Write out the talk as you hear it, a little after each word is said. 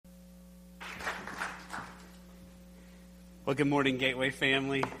Well, good morning, Gateway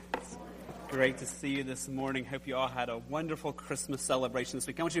family. It's great to see you this morning. Hope you all had a wonderful Christmas celebration this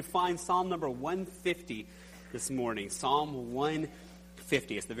week. I want you to find Psalm number 150 this morning. Psalm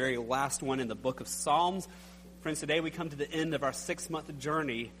 150. It's the very last one in the book of Psalms. Friends, today we come to the end of our 6-month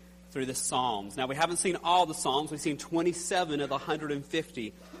journey through the Psalms. Now, we haven't seen all the Psalms. We've seen 27 of the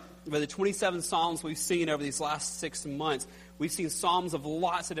 150. But the 27 Psalms we've seen over these last 6 months, we've seen Psalms of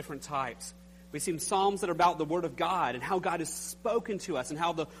lots of different types. We've seen Psalms that are about the Word of God and how God has spoken to us and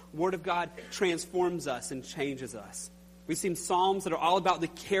how the Word of God transforms us and changes us. We've seen Psalms that are all about the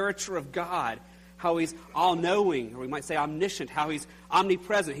character of God, how He's all-knowing, or we might say omniscient, how He's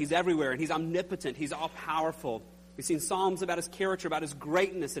omnipresent, He's everywhere, and He's omnipotent, He's all-powerful. We've seen Psalms about His character, about His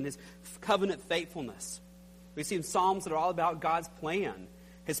greatness and His covenant faithfulness. We've seen Psalms that are all about God's plan.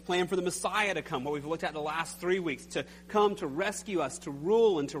 His plan for the Messiah to come, what we've looked at the last 3 weeks, to come to rescue us, to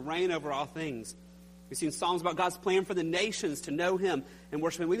rule and to reign over all things. We've seen Psalms about God's plan for the nations to know Him and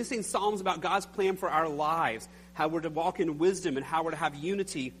worship Him. We've seen Psalms about God's plan for our lives, how we're to walk in wisdom and how we're to have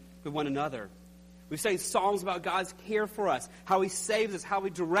unity with one another. We've seen Psalms about God's care for us, how He saves us, how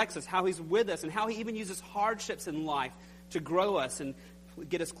He directs us, how He's with us, and how He even uses hardships in life to grow us and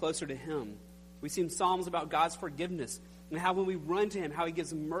get us closer to Him. We've seen Psalms about God's forgiveness, and how when we run to Him, how He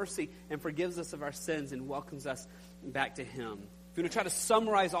gives mercy and forgives us of our sins and welcomes us back to Him. If we're going to try to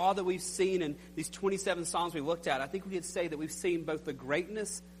summarize all that we've seen in these 27 Psalms we looked at, I think we could say that we've seen both the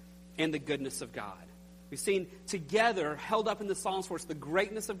greatness and the goodness of God. We've seen together, held up in the Psalms for us, the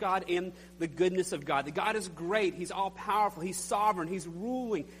greatness of God and the goodness of God. That God is great. He's all-powerful. He's sovereign. He's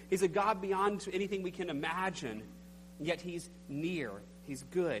ruling. He's a God beyond anything we can imagine. And yet He's near. He's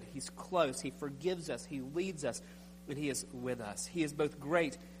good. He's close. He forgives us. He leads us. And He is with us. He is both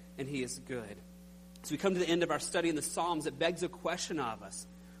great and He is good. So we come to the end of our study in the Psalms. It begs a question of us.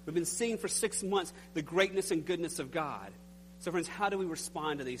 We've been seeing for 6 months the greatness and goodness of God. So friends, how do we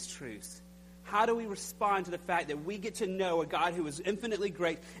respond to these truths? How do we respond to the fact that we get to know a God who is infinitely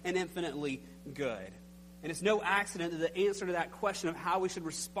great and infinitely good? And it's no accident that the answer to that question of how we should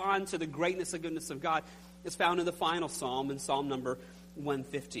respond to the greatness and goodness of God is found in the final Psalm, in Psalm number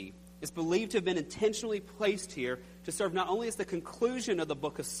 150. It's believed to have been intentionally placed here to serve not only as the conclusion of the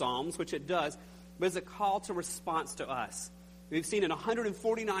book of Psalms, which it does, but as a call to response to us. We've seen in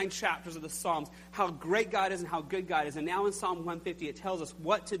 149 chapters of the Psalms how great God is and how good God is. And now in Psalm 150, it tells us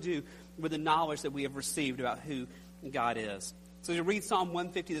what to do with the knowledge that we have received about who God is. So to read Psalm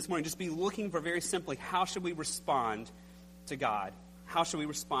 150 this morning, just be looking for very simply, how should we respond to God? How should we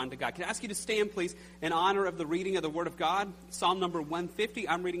respond to God? Can I ask you to stand, please, in honor of the reading of the Word of God? Psalm number 150.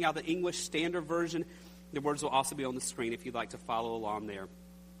 I'm reading out the English Standard Version. The words will also be on the screen if you'd like to follow along there.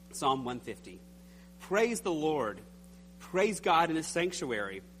 Psalm 150. Praise the Lord. Praise God in His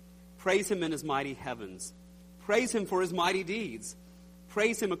sanctuary. Praise Him in His mighty heavens. Praise Him for His mighty deeds.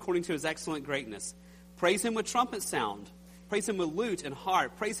 Praise Him according to His excellent greatness. Praise Him with trumpet sound. Praise Him with lute and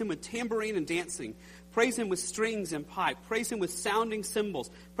harp. Praise Him with tambourine and dancing. Praise Him with strings and pipe. Praise Him with sounding cymbals.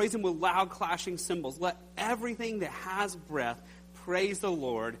 Praise Him with loud clashing cymbals. Let everything that has breath praise the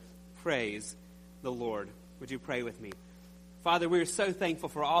Lord. Praise the Lord. Would you pray with me? Father, we are so thankful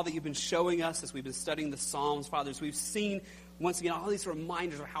for all that You've been showing us as we've been studying the Psalms. Father, as we've seen, once again, all these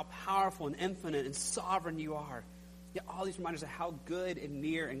reminders of how powerful and infinite and sovereign You are. Yet all these reminders of how good and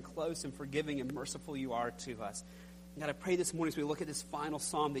near and close and forgiving and merciful You are to us. God, I pray this morning as we look at this final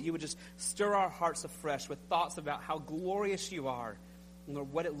psalm that You would just stir our hearts afresh with thoughts about how glorious You are and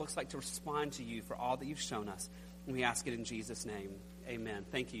Lord, what it looks like to respond to You for all that You've shown us. And we ask it in Jesus' name. Amen.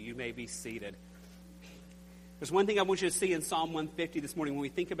 Thank you. You may be seated. There's one thing I want you to see in Psalm 150 this morning when we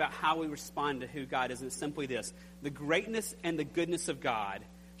think about how we respond to who God is, and it's simply this. The greatness and the goodness of God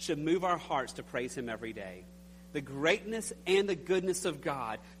should move our hearts to praise Him every day. The greatness and the goodness of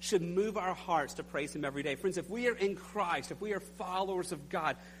God should move our hearts to praise Him every day. Friends, if we are in Christ, if we are followers of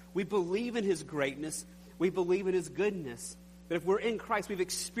God, we believe in His greatness, we believe in His goodness. But if we're in Christ, we've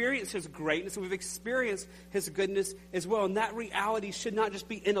experienced His greatness and we've experienced His goodness as well. And that reality should not just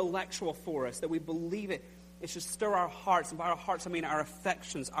be intellectual for us, that we believe it. It should stir our hearts. And by our hearts, I mean our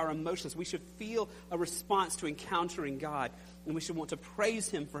affections, our emotions. We should feel a response to encountering God. And we should want to praise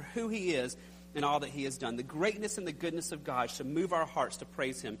Him for who He is and all that He has done. The greatness and the goodness of God should move our hearts to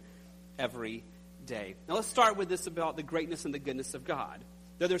praise Him every day. Now let's start with this about the greatness and the goodness of God.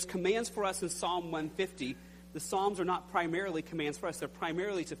 Though there's commands for us in Psalm 150, the Psalms are not primarily commands for us. They're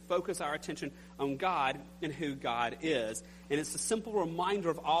primarily to focus our attention on God and who God is. And it's a simple reminder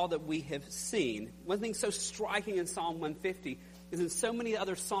of all that we have seen. One thing so striking in Psalm 150 is in so many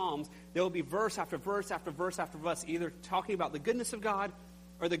other Psalms, there will be verse after verse after verse after verse, either talking about the goodness of God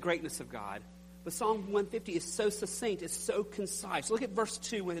or the greatness of God. But Psalm 150 is so succinct, it's so concise. Look at verse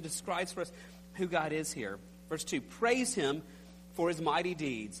 2 when it describes for us who God is here. Verse 2, praise him for his mighty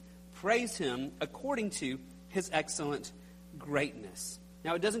deeds. Praise him according to his excellent greatness.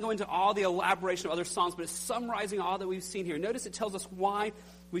 Now, it doesn't go into all the elaboration of other Psalms, but it's summarizing all that we've seen here. Notice it tells us why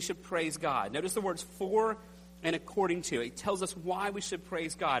we should praise God. Notice the words for and according to. It tells us why we should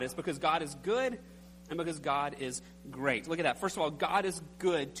praise God. It's because God is good and because God is great. Look at that. First of all, God is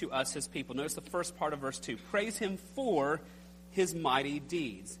good to us, his people. Notice the first part of verse 2. Praise him for his mighty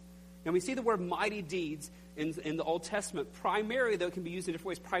deeds. Now, we see the word mighty deeds in the Old Testament. Primarily, though it can be used in different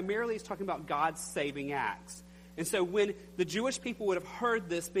ways, primarily it's talking about God's saving acts. And so when the Jewish people would have heard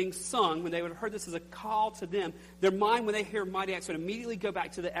this being sung, when they would have heard this as a call to them, their mind, when they hear mighty acts, would immediately go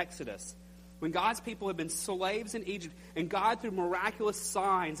back to the Exodus. When God's people had been slaves in Egypt, and God, through miraculous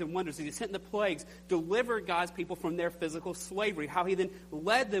signs and wonders, as he sent the plagues, delivered God's people from their physical slavery. How he then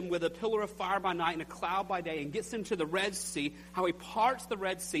led them with a pillar of fire by night and a cloud by day and gets them to the Red Sea. How he parts the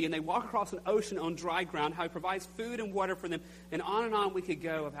Red Sea and they walk across an ocean on dry ground. How he provides food and water for them. And on we could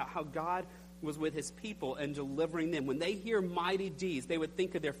go about how God was with his people and delivering them. When they hear mighty deeds, they would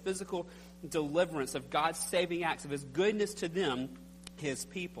think of their physical deliverance, of God's saving acts, of his goodness to them, his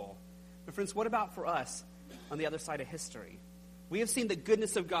people. But friends, what about for us on the other side of history? We have seen the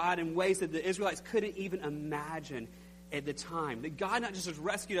goodness of God in ways that the Israelites couldn't even imagine at the time. That God not just has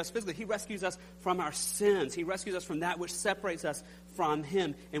rescued us physically, he rescues us from our sins. He rescues us from that which separates us from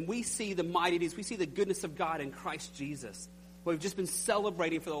him. And we see the mighty deeds. We see the goodness of God in Christ Jesus. We've just been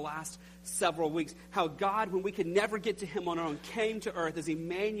celebrating for the last several weeks how God, when we could never get to him on our own, came to earth as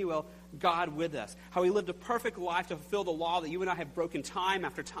Emmanuel, God with us. How he lived a perfect life to fulfill the law that you and I have broken time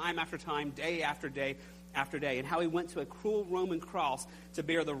after time after time, day after day after day. And how he went to a cruel Roman cross to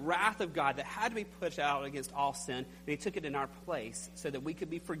bear the wrath of God that had to be put out against all sin. And he took it in our place so that we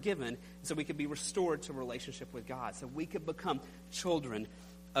could be forgiven, so we could be restored to a relationship with God, so we could become children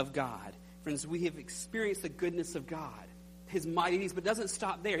of God. Friends, we have experienced the goodness of God, his mighty deeds, but it doesn't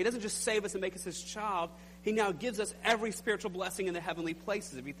stop there. He doesn't just save us and make us his child. He now gives us every spiritual blessing in the heavenly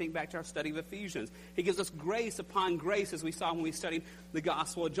places. If you think back to our study of Ephesians, he gives us grace upon grace, as we saw when we studied the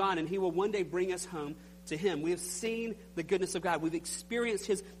Gospel of John, and he will one day bring us home to him. We have seen the goodness of God. We've experienced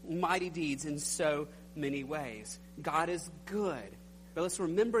his mighty deeds in so many ways. God is good. But let's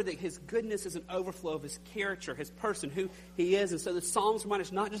remember that his goodness is an overflow of his character, his person, who he is. And so the Psalms remind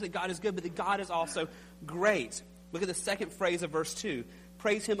us not just that God is good, but that God is also great. Look at the second phrase of verse 2.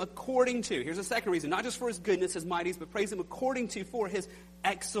 Praise him according to. Here's the second reason. Not just for his goodness, his mighties, but praise him according to, for his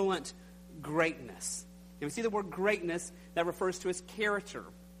excellent greatness. And we see the word greatness that refers to his character.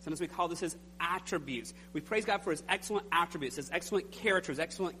 Sometimes we call this his attributes. We praise God for his excellent attributes, his excellent character, his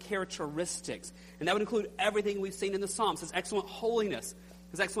excellent characteristics. And that would include everything we've seen in the Psalms. His excellent holiness,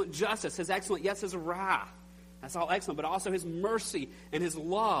 his excellent justice, his excellent, yes, his wrath. That's all excellent. But also his mercy and his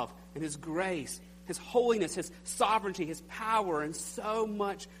love and his grace, his holiness, his sovereignty, his power, and so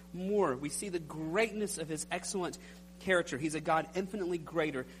much more. We see the greatness of his excellent character. He's a God infinitely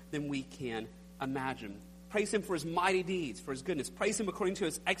greater than we can imagine. Praise him for his mighty deeds, for his goodness. Praise him according to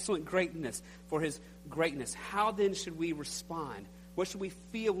his excellent greatness, for his greatness. How then should we respond? What should we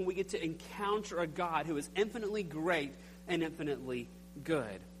feel when we get to encounter a God who is infinitely great and infinitely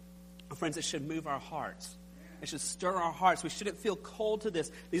good? Friends, it should move our hearts. It should stir our hearts. We shouldn't feel cold to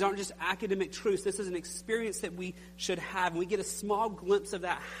this. These aren't just academic truths. This is an experience that we should have. And we get a small glimpse of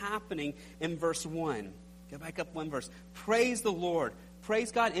that happening in verse 1. Go back up one verse. Praise the Lord.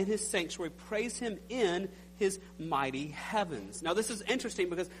 Praise God in his sanctuary. Praise him in his mighty heavens. Now, this is interesting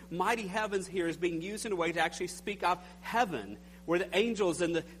because mighty heavens here is being used in a way to actually speak of heaven, where the angels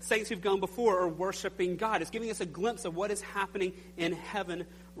and the saints who've gone before are worshiping God. It's giving us a glimpse of what is happening in heaven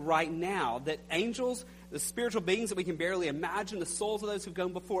right now. That angels, the spiritual beings that we can barely imagine, the souls of those who've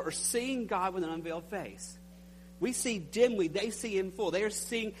gone before, are seeing God with an unveiled face. We see dimly, they see in full. They are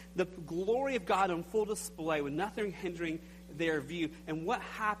seeing the glory of God on full display with nothing hindering their view. And what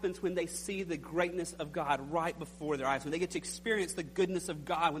happens when they see the greatness of God right before their eyes? When they get to experience the goodness of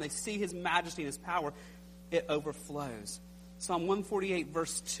God, when they see his majesty and his power, it overflows. Psalm 148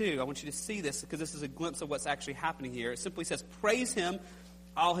 verse 2, I want you to see this because this is a glimpse of what's actually happening here. It simply says, praise him,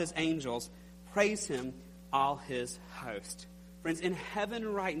 all his angels. Praise him, all his host. Friends, in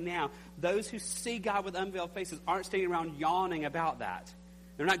heaven right now, those who see God with unveiled faces aren't standing around yawning about that.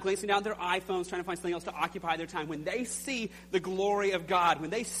 They're not glancing down at their iPhones trying to find something else to occupy their time. When they see the glory of God, when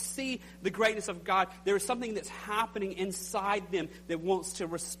they see the greatness of God, there is something that's happening inside them that wants to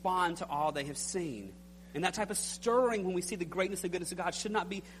respond to all they have seen. And that type of stirring when we see the greatness and goodness of God should not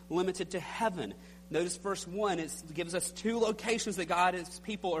be limited to heaven. Notice verse 1, it gives us two locations that God's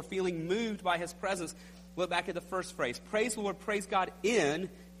people are feeling moved by his presence. Look back at the first phrase. Praise the Lord, praise God in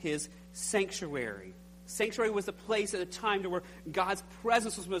his sanctuary. Sanctuary was a place at a time to where God's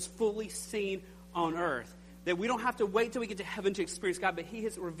presence was most fully seen on earth. That we don't have to wait till we get to heaven to experience God, but he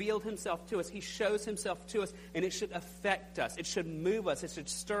has revealed himself to us. He shows himself to us, and it should affect us. It should move us. It should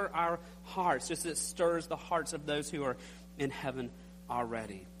stir our hearts, just as it stirs the hearts of those who are in heaven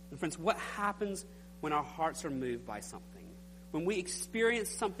already. And friends, what happens when our hearts are moved by something? When we experience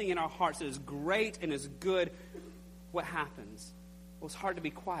something in our hearts that is great and is good, what happens? Well, it's hard to be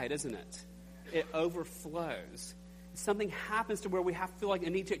quiet, isn't it? It overflows. Something happens to where we feel like a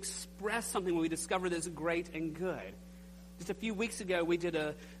need to express something when we discover that it's great and good. Just a few weeks ago, we did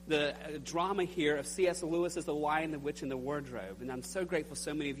the drama here of C.S. Lewis's The Lion, the Witch, and the Wardrobe. And I'm so grateful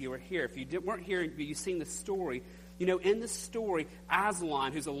so many of you are here. If you weren't here, but you've seen the story, you know, in the story,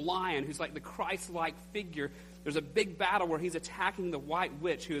 Aslan, who's a lion, who's like the Christ-like figure, there's a big battle where he's attacking the white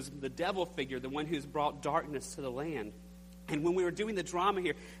witch, who is the devil figure, the one who's brought darkness to the land. And when we were doing the drama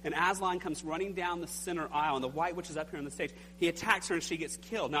here, and Aslan comes running down the center aisle, and the white witch is up here on the stage, he attacks her and she gets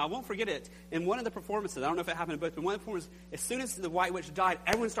killed. Now, I won't forget it. In one of the performances, I don't know if it happened in both, but in one of the performances, as soon as the white witch died,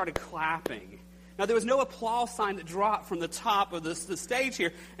 everyone started clapping. Now, there was no applause sign that dropped from the top of the stage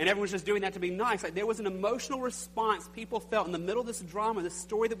here, and everyone was just doing that to be nice. Like, there was an emotional response people felt in the middle of this drama, this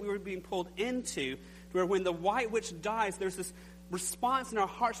story that we were being pulled into, where when the white witch dies, there's this response in our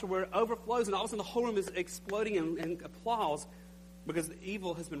hearts where it overflows, and all of a sudden the whole room is exploding in applause because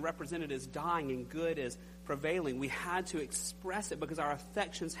evil has been represented as dying and good is prevailing. We had to express it because our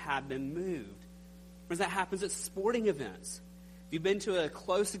affections had been moved. Because that happens at sporting events. If you've been to a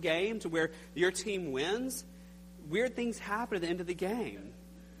close game to where your team wins, weird things happen at the end of the game.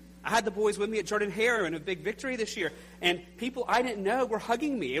 I had the boys with me at Jordan-Hare in a big victory this year, and people I didn't know were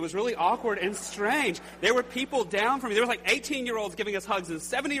hugging me. It was really awkward and strange. There were people down from me. There was like 18-year-olds giving us hugs and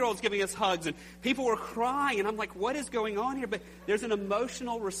 70-year-olds giving us hugs, and people were crying, and I'm like, what is going on here? But there's an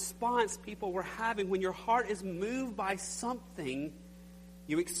emotional response people were having. When your heart is moved by something,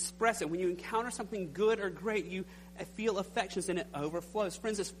 you express it. When you encounter something good or great, you feel affections, and it overflows.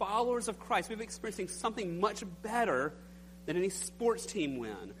 Friends, as followers of Christ, we've experiencing something much better than any sports team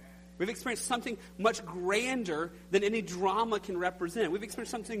win. We've experienced something much grander than any drama can represent. We've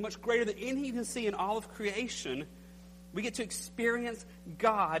experienced something much greater than any you can see in all of creation. We get to experience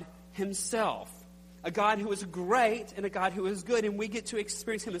God himself. A God who is great and a God who is good, and we get to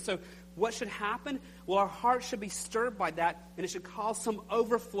experience him. And so what should happen? Well, our hearts should be stirred by that, and it should cause some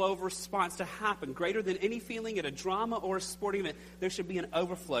overflow of response to happen. Greater than any feeling at a drama or a sporting event, there should be an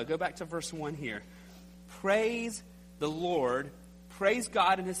overflow. Go back to verse 1 here. Praise the Lord. Praise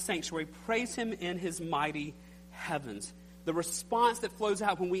God in his sanctuary. Praise him in his mighty heavens. The response that flows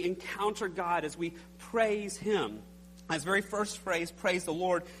out when we encounter God as we praise him. His very first phrase, praise the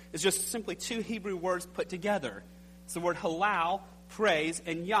Lord, is just simply two Hebrew words put together. It's the word halal, praise,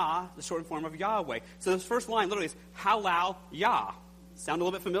 and Yah, the shortened form of Yahweh. So this first line literally is halal Yah. Sound a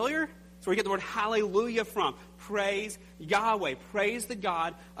little bit familiar? That's where we get the word hallelujah from. Praise Yahweh. Praise the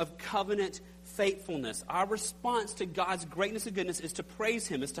God of covenant faithfulness. Our response to God's greatness and goodness is to praise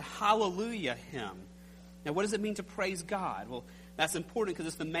him, is to hallelujah him. Now, what does it mean to praise God? Well, that's important because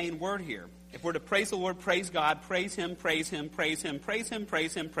it's the main word here. If we're to praise the Lord, praise God, praise him, praise him, praise him, praise him,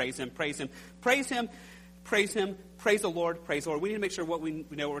 praise him, praise him, praise him, praise him, praise him, praise the Lord, praise the Lord. We need to make sure we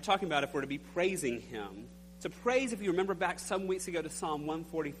know what we're talking about if we're to be praising him. To praise, if you remember back some weeks ago to Psalm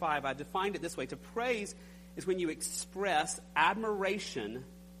 145, I defined it this way. To praise is when you express admiration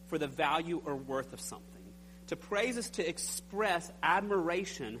for the value or worth of something. To praise is to express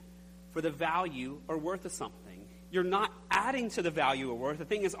admiration for the value or worth of something. You're not adding to the value or worth. The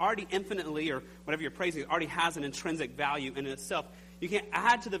thing is already infinitely, or whatever you're praising, it already has an intrinsic value in itself. You can't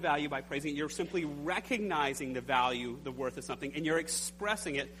add to the value by praising it. You're simply recognizing the value, the worth of something, and you're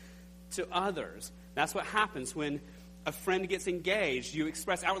expressing it to others. That's what happens when a friend gets engaged. You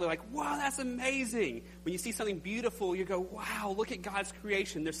express outwardly like, wow, that's amazing. When you see something beautiful, you go, wow, look at God's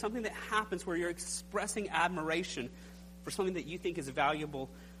creation. There's something that happens where you're expressing admiration for something that you think is valuable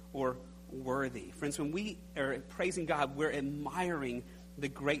or worthy. Friends, when we are praising God, we're admiring the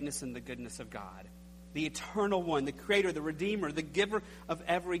greatness and the goodness of God. The eternal one, the creator, the redeemer, the giver of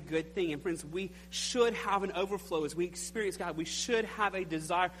every good thing. And friends, we should have an overflow as we experience God. We should have a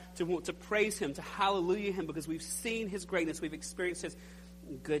desire to want to praise him, to hallelujah him, because we've seen his greatness. We've experienced his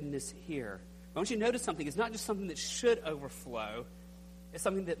goodness here. But I want you to notice something. It's not just something that should overflow. It's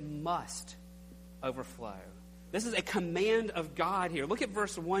something that must overflow. This is a command of God here. Look at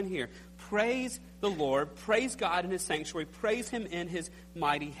verse 1 here. Praise the Lord. Praise God in his sanctuary. Praise him in his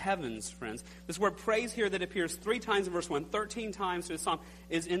mighty heavens, friends. This word praise here that appears 3 times in verse 1, 13 times in the psalm,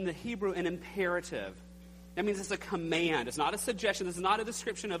 is in the Hebrew an imperative. That means it's a command. It's not a suggestion. This is not a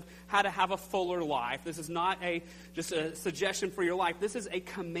description of how to have a fuller life. This is not just a suggestion for your life. This is a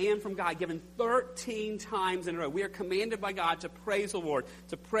command from God given 13 times in a row. We are commanded by God to praise the Lord,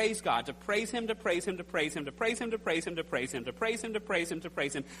 to praise God, to praise him, to praise him, to praise him, to praise him, to praise him, to praise him, to praise him, to praise him, to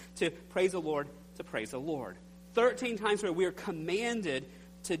praise him, to praise the Lord, to praise the Lord. 13 times in a row, we are commanded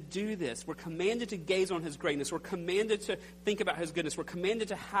to do this. We're commanded to gaze on his greatness. We're commanded to think about his goodness. We're commanded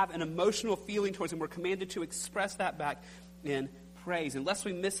to have an emotional feeling towards him. We're commanded to express that back in praise. Unless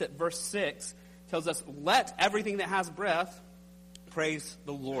we miss it, verse 6 tells us, let everything that has breath praise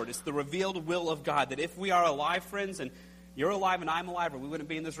the Lord. It's the revealed will of God that if we are alive, friends, and you're alive and I'm alive, or we wouldn't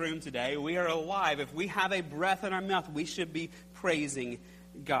be in this room today, we are alive. If we have a breath in our mouth, we should be praising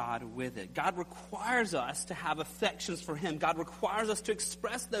God with it. God requires us to have affections for him. God requires us to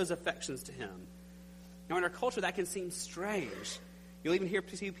express those affections to him. Now, in our culture, that can seem strange. You'll even hear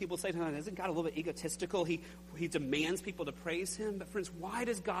people say, isn't God a little bit egotistical? He demands people to praise him. But friends, why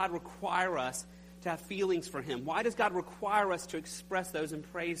does God require us to have feelings for him? Why does God require us to express those in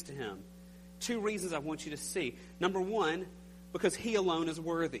praise to him? 2 reasons I want you to see. Number 1, because he alone is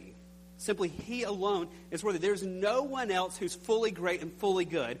worthy. Simply, he alone is worthy. There's no one else who's fully great and fully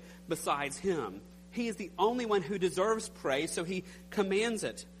good besides him. He is the only one who deserves praise, so he commands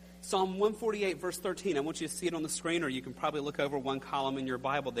it. Psalm 148, verse 13. I want you to see it on the screen, or you can probably look over one column in your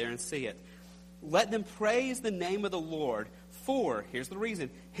Bible there and see it. Let them praise the name of the Lord, for, here's the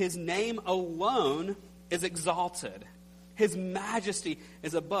reason, his name alone is exalted. His majesty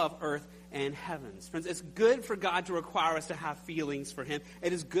is above earth and heavens. Friends, it's good for God to require us to have feelings for him.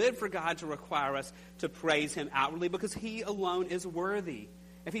 It is good for God to require us to praise him outwardly because he alone is worthy.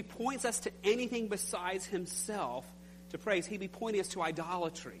 If he points us to anything besides himself to praise, he'd be pointing us to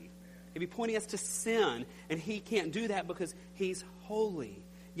idolatry. He'd be pointing us to sin, and he can't do that because he's holy.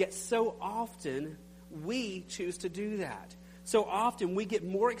 Yet so often we choose to do that. So often we get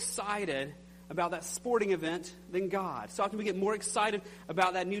more excited about that sporting event than God. So often we get more excited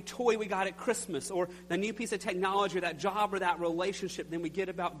about that new toy we got at Christmas or that new piece of technology or that job or that relationship than we get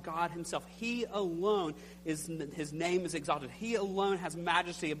about God himself. He alone his name is exalted. He alone has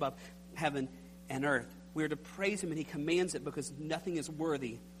majesty above heaven and earth. We are to praise him, and he commands it because nothing is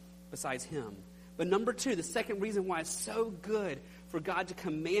worthy besides him. But number 2, the second reason why it's so good for God to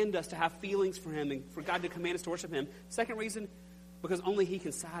command us to have feelings for him and for God to command us to worship him, second reason, because only he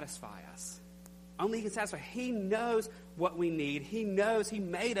can satisfy us. Only he can satisfy. He knows what we need. He knows he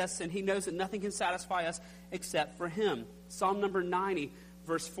made us, and he knows that nothing can satisfy us except for him. Psalm number 90,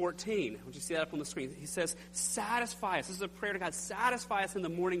 verse 14. Would you see that up on the screen? He says, satisfy us. This is a prayer to God. Satisfy us in the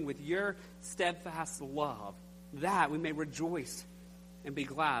morning with your steadfast love, that we may rejoice and be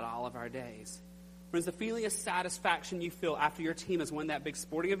glad all of our days. Friends, the feeling of satisfaction you feel after your team has won that big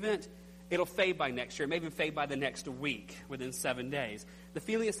sporting event, it'll fade by next year. It may even fade by the next week, within 7 days. The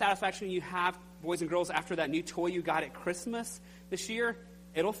feeling of satisfaction you have, boys and girls, after that new toy you got at Christmas this year,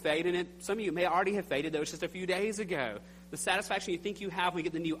 it'll fade. And some of you may already have faded, though it's just a few days ago. The satisfaction you think you have when you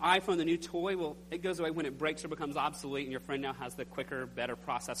get the new iPhone, the new toy, well, it goes away when it breaks or becomes obsolete and your friend now has the quicker, better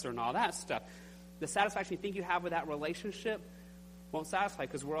processor and all that stuff. The satisfaction you think you have with that relationship won't satisfy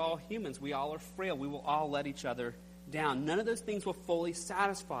because we're all humans. We all are frail. We will all let each other down. None of those things will fully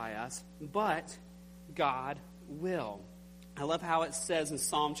satisfy us, but God will. I love how it says in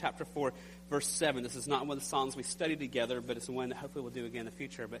Psalm chapter 4, verse 7. This is not one of the songs we studied together, but it's one that hopefully we'll do again in the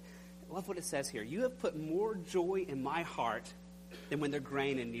future. But I love what it says here. You have put more joy in my heart than when their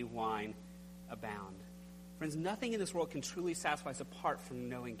grain and new wine abound. Friends, nothing in this world can truly satisfy us apart from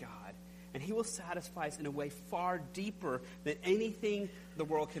knowing God. And he will satisfy us in a way far deeper than anything the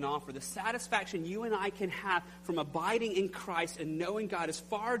world can offer. The satisfaction you and I can have from abiding in Christ and knowing God is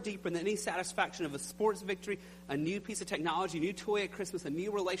far deeper than any satisfaction of a sports victory, a new piece of technology, a new toy at Christmas, a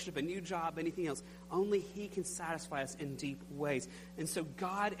new relationship, a new job, anything else. Only he can satisfy us in deep ways. And so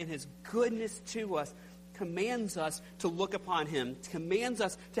God, in his goodness to us, commands us to look upon him, commands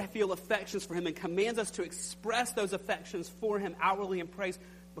us to feel affections for him, and commands us to express those affections for him outwardly in praise,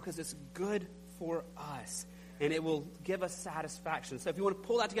 because it's good for us, and it will give us satisfaction. So if you want to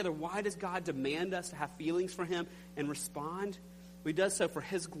pull that together, why does God demand us to have feelings for him and respond? He does so for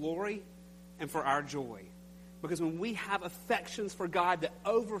his glory and for our joy. Because when we have affections for God that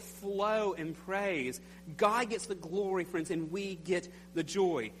overflow in praise, God gets the glory, friends, and we get the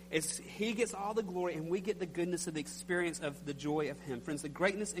joy. He gets all the glory, and we get the goodness of the experience of the joy of him. Friends, the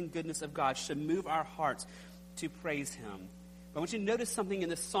greatness and goodness of God should move our hearts to praise him. But I want you to notice something in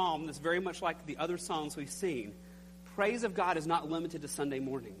this psalm that's very much like the other psalms we've seen. Praise of God is not limited to Sunday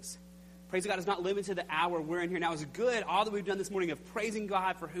mornings. Praise of God is not limited to the hour we're in here now. It's good, all that we've done this morning of praising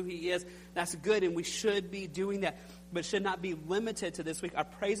God for who he is. That's good, and we should be doing that. But it should not be limited to this week. Our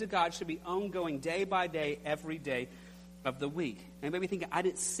praise of God should be ongoing day by day, every day of the week. And maybe thinking, I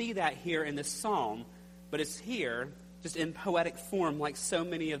didn't see that here in this psalm, but it's here just in poetic form like so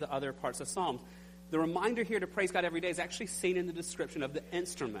many of the other parts of Psalms. The reminder here to praise God every day is actually seen in the description of the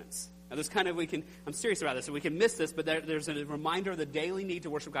instruments. Now, this kind of, I'm serious about this, so we can miss this, but there's a reminder of the daily need to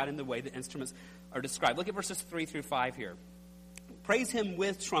worship God in the way the instruments are described. Look at verses 3 through 5 here. Praise him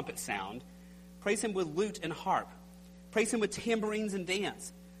with trumpet sound. Praise him with lute and harp. Praise him with tambourines and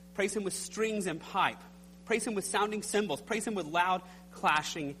dance. Praise him with strings and pipe. Praise him with sounding cymbals. Praise him with loud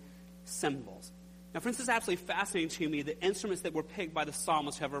clashing cymbals. Now, friends, this is absolutely fascinating to me, the instruments that were picked by the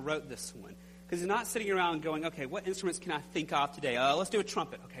psalmist whoever wrote this one. Because he's not sitting around going, okay, what instruments can I think of today? Let's do a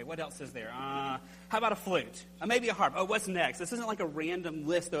trumpet. Okay, what else is there? How about a flute? Maybe a harp. What's next? This isn't like a random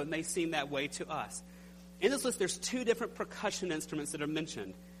list, though it may seem that way to us. In this list, there's two different percussion instruments that are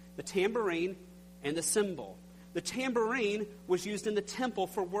mentioned, the tambourine and the cymbal. The tambourine was used in the temple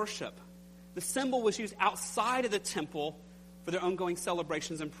for worship. The cymbal was used outside of the temple for their ongoing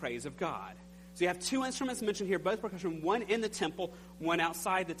celebrations and praise of God. So you have two instruments mentioned here, both percussion, one in the temple, one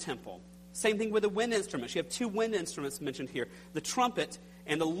outside the temple. Same thing with the wind instruments. You have two wind instruments mentioned here, the trumpet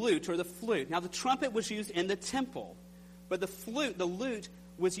and the lute or the flute. Now, the trumpet was used in the temple, but the lute,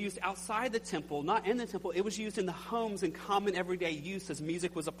 was used outside the temple, not in the temple. It was used in the homes and common everyday use as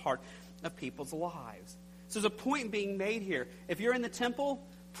music was a part of people's lives. So there's a point being made here. If you're in the temple,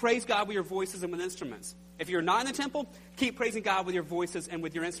 praise God with your voices and with instruments. If you're not in the temple, keep praising God with your voices and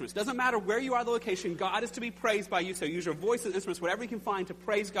with your instruments. Doesn't matter where you are, the location, God is to be praised by you. So use your voices and instruments, whatever you can find to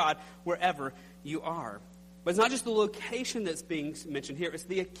praise God wherever you are. But it's not just the location that's being mentioned here. It's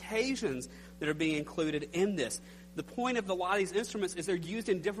the occasions that are being included in this. The point of a lot of these instruments is they're used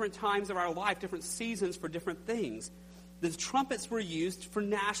in different times of our life, different seasons for different things. The trumpets were used for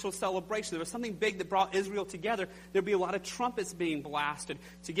national celebration. There was something big that brought Israel together. There'd be a lot of trumpets being blasted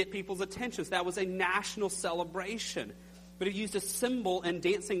to get people's attention. So that was a national celebration. But it used a cymbal and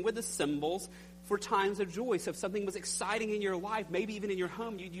dancing with the cymbals for times of joy. So if something was exciting in your life, maybe even in your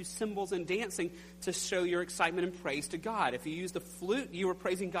home, you'd use cymbals and dancing to show your excitement and praise to God. If you used the flute, you were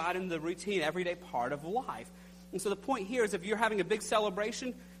praising God in the routine, everyday part of life. And so the point here is if you're having a big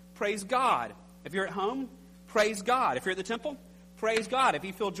celebration, praise God. If you're at home, praise God. If you're at the temple, praise God. If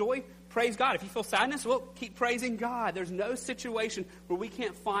you feel joy, praise God. If you feel sadness, well, keep praising God. There's no situation where we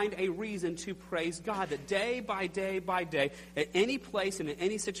can't find a reason to praise God. That day by day by day, at any place and in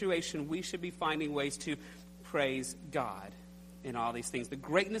any situation, we should be finding ways to praise God in all these things. The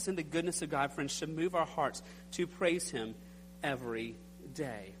greatness and the goodness of God, friends, should move our hearts to praise him every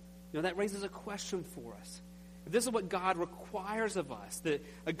day. You know, that raises a question for us. If this is what God requires of us, that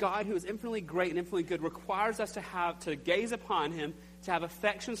a God who is infinitely great and infinitely good requires us to gaze upon him, to have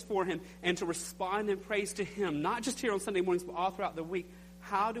affections for him, and to respond in praise to him, not just here on Sunday mornings, but all throughout the week,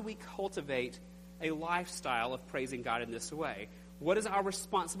 how do we cultivate a lifestyle of praising God in this way? What is our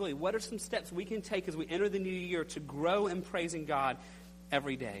responsibility? What are some steps we can take as we enter the new year to grow in praising God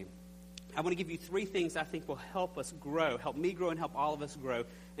every day? I want to give you three things I think will help us grow, help me grow and help all of us grow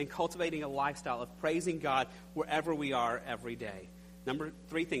in cultivating a lifestyle of praising God wherever we are every day.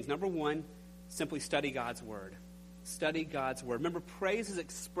 Three things. Number one, simply study God's word. Study God's word. Remember, praise is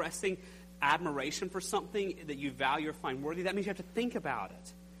expressing admiration for something that you value or find worthy. That means you have to think about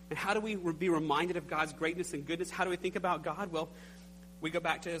it. And how do we be reminded of God's greatness and goodness? How do we think about God? Well, we go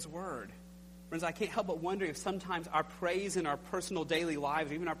back to his word. Friends, I can't help but wonder if sometimes our praise in our personal daily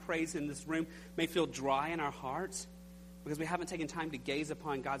lives, or even our praise in this room, may feel dry in our hearts because we haven't taken time to gaze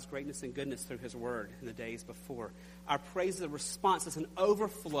upon God's greatness and goodness through his word in the days before. Our praise is a response. It's an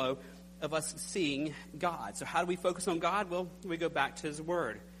overflow of us seeing God. So how do we focus on God? Well, we go back to his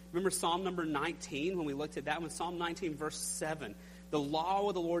word. Remember Psalm number 19 when we looked at that one? Psalm 19, verse 7. The law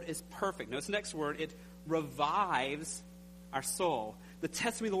of the Lord is perfect. Notice the next word. It revives our soul. The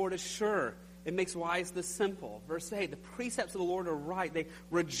testimony of the Lord is sure. It makes wise the simple. Verse 8, the precepts of the Lord are right. They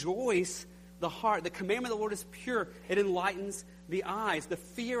rejoice the heart. The commandment of the Lord is pure. It enlightens the eyes. The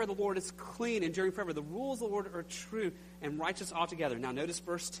fear of the Lord is clean, enduring forever. The rules of the Lord are true and righteous altogether. Now notice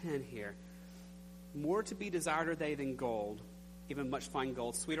verse 10 here. More to be desired are they than gold, even much fine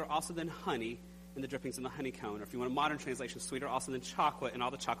gold. Sweeter also than honey and the drippings in the honeycomb. Or if you want a modern translation, sweeter also than chocolate and all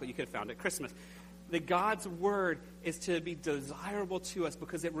the chocolate you could have found at Christmas. that God's word is to be desirable to us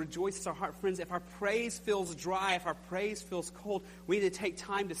because it rejoices our heart. Friends, if our praise feels dry, if our praise feels cold, we need to take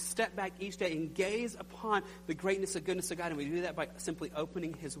time to step back each day and gaze upon the greatness and goodness of God. And we do that by simply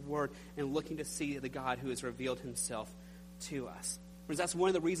opening his word and looking to see the God who has revealed himself to us. Friends, that's one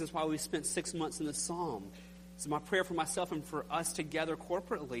of the reasons why we spent 6 months in the Psalm. So my prayer for myself and for us together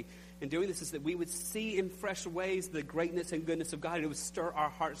corporately in doing this is that we would see in fresh ways the greatness and goodness of God, and it would stir our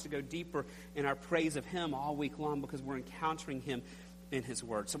hearts to go deeper in our praise of him all week long because we're encountering him in his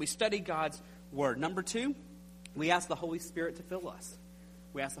word. So we study God's word. Number 2, we ask the Holy Spirit to fill us.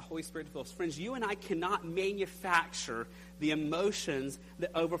 We ask the Holy Spirit to fill us. Friends, you and I cannot manufacture the emotions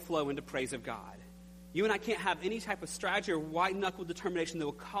that overflow into praise of God. You and I can't have any type of strategy or white-knuckle determination that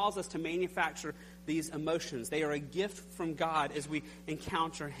will cause us to manufacture these emotions. They are a gift from God as we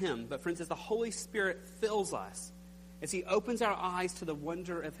encounter him. But friends, as the Holy Spirit fills us, as he opens our eyes to the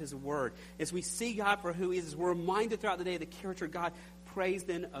wonder of his word, as we see God for who he is, as we're reminded throughout the day of the character of God, praise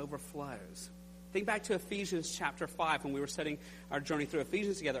then overflows. Think back to Ephesians chapter 5 when we were studying our journey through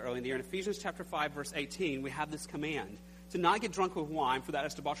Ephesians together early in the year. In Ephesians chapter 5, verse 18, we have this command to not get drunk with wine, for that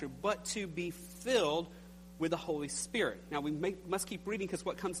is debauchery, but to be filled with the Holy Spirit. Now, we must keep reading because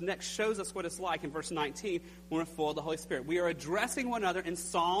what comes next shows us what it's like in verse 19 when we're full of the Holy Spirit. We are addressing one another in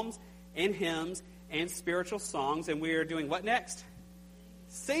psalms and hymns and spiritual songs, and we are doing what next?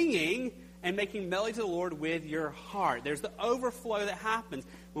 Singing and making melody to the Lord with your heart. There's the overflow that happens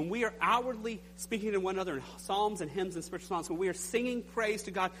when we are outwardly speaking to one another in psalms and hymns and spiritual songs. When we are singing praise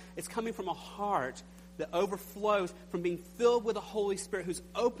to God, it's coming from a heart that overflows from being filled with the Holy Spirit who's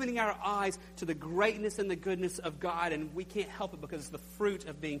opening our eyes to the greatness and the goodness of God, and we can't help it because it's the fruit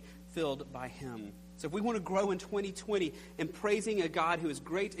of being filled by him. So if we want to grow in 2020 in praising a God who is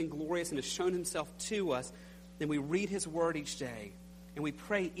great and glorious and has shown himself to us, then we read his word each day, and we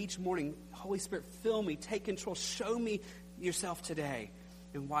pray each morning, Holy Spirit, fill me, take control, show me yourself today,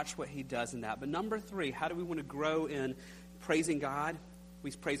 and watch what he does in that. But number 3, how do we want to grow in praising God?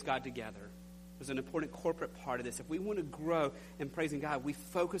 We praise God together. There's an important corporate part of this. If we want to grow in praising God, we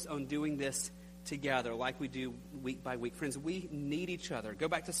focus on doing this together like we do week by week. Friends, we need each other. Go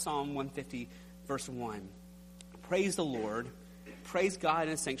back to Psalm 150, verse 1. Praise the Lord. Praise God in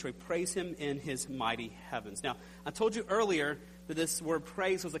his sanctuary. Praise him in his mighty heavens. Now, I told you earlier that this word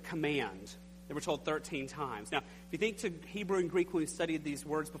praise was a command. They were told 13 times. Now, if you think to Hebrew and Greek when we studied these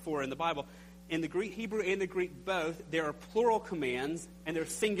words before in the Bible, in the Greek, Hebrew and the Greek both, there are plural commands and there are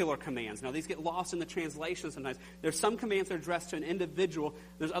singular commands. Now, these get lost in the translation sometimes. There's some commands that are addressed to an individual.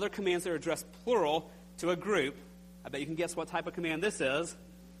 There's other commands that are addressed plural to a group. I bet you can guess what type of command this is.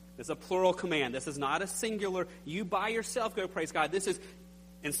 It's a plural command. This is not a singular, you by yourself go praise God. This is,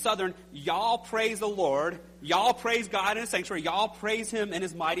 in Southern, y'all praise the Lord. Y'all praise God in his sanctuary. Y'all praise him in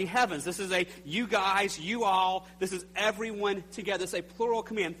his mighty heavens. This is a you guys, you all. This is everyone together. This is a plural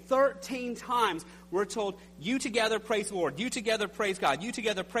command. 13 times we're told, you together praise the Lord. You together praise God. You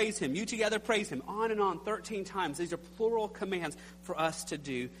together praise him. You together praise him. On and on, 13 times. These are plural commands for us to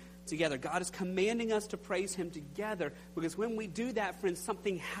do together. God is commanding us to praise him together because when we do that, friends,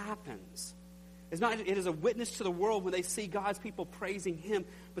 something happens. It is a witness to the world when they see God's people praising him.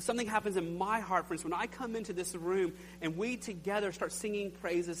 But something happens in my heart, friends, when I come into this room and we together start singing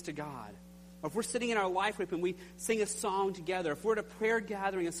praises to God. Or if we're sitting in our life group and we sing a song together. If we're at a prayer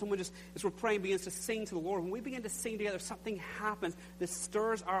gathering and someone just, as we're praying, begins to sing to the Lord. When we begin to sing together, something happens that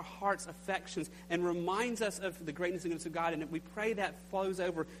stirs our heart's affections and reminds us of the greatness and goodness of God. And we pray that flows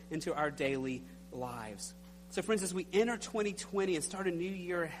over into our daily lives. So, friends, as we enter 2020 and start a new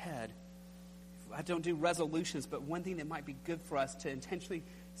year ahead, I don't do resolutions, but one thing that might be good for us to intentionally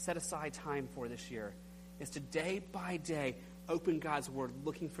set aside time for this year is to day by day open God's word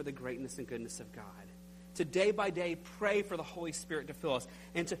looking for the greatness and goodness of God. To day by day pray for the Holy Spirit to fill us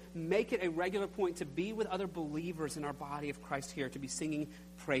and to make it a regular point to be with other believers in our body of Christ here, to be singing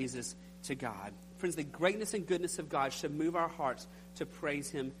praises to God. Friends, the greatness and goodness of God should move our hearts to praise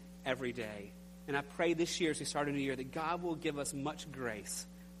him every day. And I pray this year as we start a new year that God will give us much grace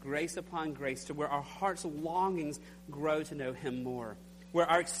upon grace, to where our heart's longings grow to know him more. Where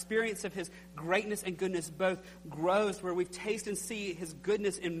our experience of his greatness and goodness both grows, where we taste and see his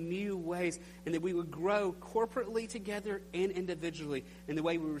goodness in new ways, and that we would grow corporately together and individually in the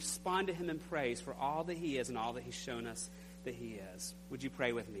way we respond to him in praise for all that he is and all that he's shown us that he is. Would you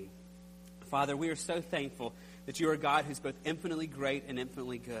pray with me? Father, we are so thankful that you are a God who's both infinitely great and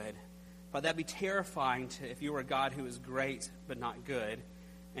infinitely good. Father, that'd be terrifying if you were a God who is great but not good.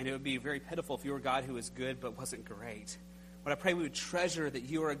 And it would be very pitiful if you were a God who was good but wasn't great. But I pray we would treasure that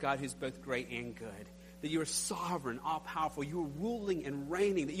you are a God who's both great and good. That you are sovereign, all-powerful. You are ruling and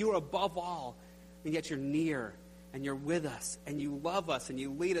reigning. That you are above all. and yet you're near, and you're with us, and you love us, and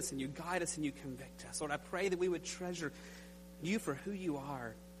you lead us, and you guide us, and you convict us. Lord, I pray that we would treasure you for who you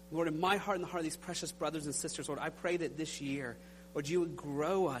are. Lord, in my heart and the heart of these precious brothers and sisters, Lord, I pray that this year, Lord, you would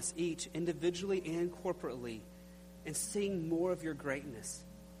grow us each individually and corporately in seeing more of your greatness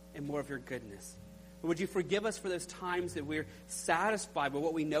and more of your goodness. Would you forgive us for those times that we're satisfied with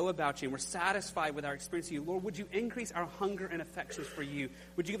what we know about you and we're satisfied with our experience of you? Lord, would you increase our hunger and affections for you?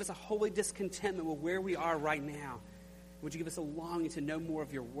 Would you give us a holy discontentment with where we are right now? Would you give us a longing to know more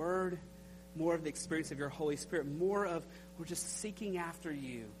of your word, more of the experience of your Holy Spirit, more of we're just seeking after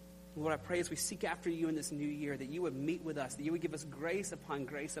you? Lord, I pray as we seek after you in this new year that you would meet with us, that you would give us grace upon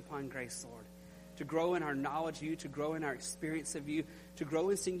grace upon grace, Lord, to grow in our knowledge of you, to grow in our experience of you, to grow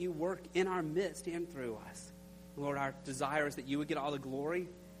in seeing you work in our midst and through us. Lord, our desire is that you would get all the glory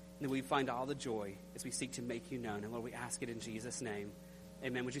and that we find all the joy as we seek to make you known. And Lord, we ask it in Jesus' name.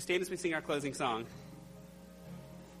 Amen. Would you stand as we sing our closing song?